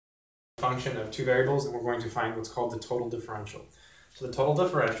function of two variables, and we're going to find what's called the total differential. So the total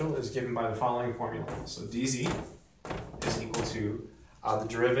differential is given by the following formula. So dz is equal to the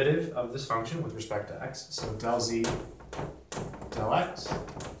derivative of this function with respect to x. So del z del x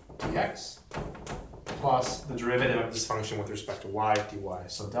dx plus the derivative of this function with respect to y dy.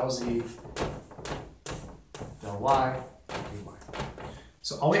 So del z del y dy.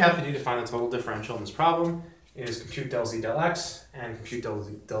 So all we have to do to find the total differential in this problem is compute del z del x and compute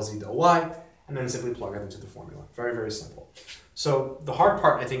del z del y, and then simply plug it into the formula. Very, very simple. So the hard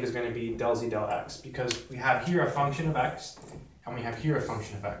part, I think, is going to be del z del x, because we have here a function of x, and we have here a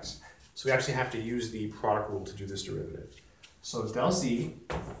function of x. So we actually have to use the product rule to do this derivative. So del z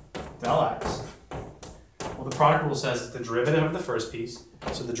del x, well, the product rule says the derivative of the first piece.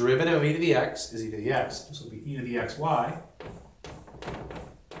 So the derivative of e to the x is e to the x. This will be e to the xy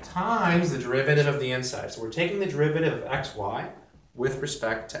times the derivative of the inside. So we're taking the derivative of xy with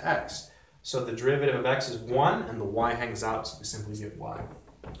respect to x. So the derivative of x is 1, and the y hangs out, so we simply get y.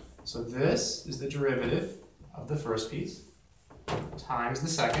 So this is the derivative of the first piece times the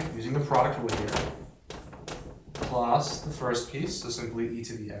second, using the product rule here, plus the first piece, so simply e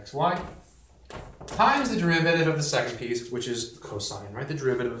to the xy, times the derivative of the second piece, which is cosine, right? The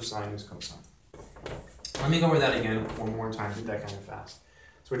derivative of sine is cosine. Let me go over that again one more time, do that kind of fast.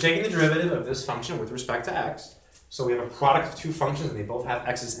 So we're taking the derivative of this function with respect to x. So we have a product of two functions, and they both have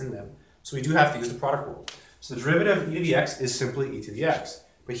x's in them. So we do have to use the product rule. So the derivative of e to the x is simply e to the x.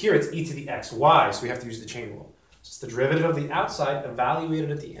 But here it's e to the xy, so we have to use the chain rule. So it's the derivative of the outside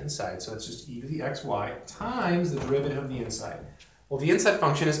evaluated at the inside. So it's just e to the xy times the derivative of the inside. Well, the inside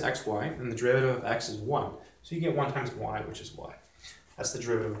function is xy, and the derivative of x is 1. So you get 1 times y, which is y. That's the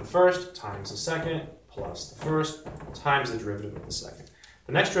derivative of the first times the second plus the first times the derivative of the second.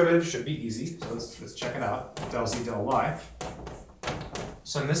 The next derivative should be easy, so let's check it out. Del z del y.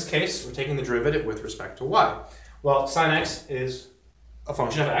 So in this case, we're taking the derivative with respect to y. Well, sine x is a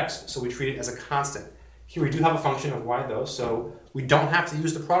function of x, so we treat it as a constant. Here we do have a function of y though, so we don't have to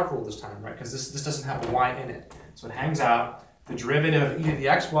use the product rule this time, right? Because this doesn't have a y in it. So it hangs out. The derivative of e to the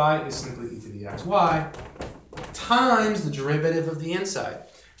xy is simply e to the xy times the derivative of the inside.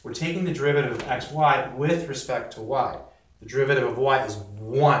 We're taking the derivative of xy with respect to y. The derivative of y is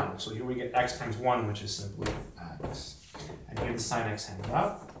 1, so here we get x times 1, which is simply x. And here the sine x hangs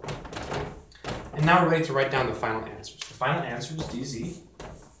out. And now we're ready to write down the final answers. The final answer is dz.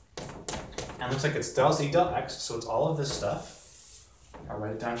 And it looks like it's del z del x, so it's all of this stuff. I'll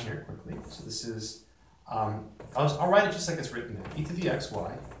write it down here quickly. So this is, I'll write it just like it's written there. E to the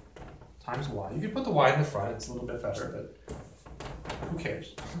xy times y. You could put the y in the front, it's a little bit better, but who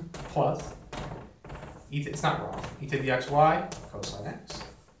cares? Plus, it's not wrong. E to the xy cosine x.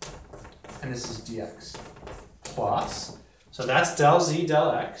 And this is dx. Plus, so that's del z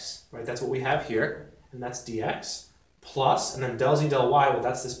del x, right? That's what we have here, and that's dx. Plus, and then del z del y, well,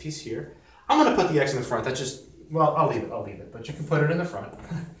 that's this piece here. I'm going to put the x in the front. That's just, well, I'll leave it, but you can put it in the front.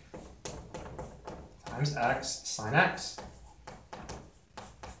 Times x sine x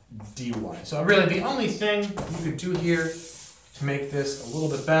dy. So really, the only thing you could do here to make this a little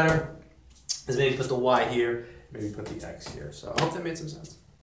bit better is maybe put the y here, maybe put the x here. So I hope that made some sense.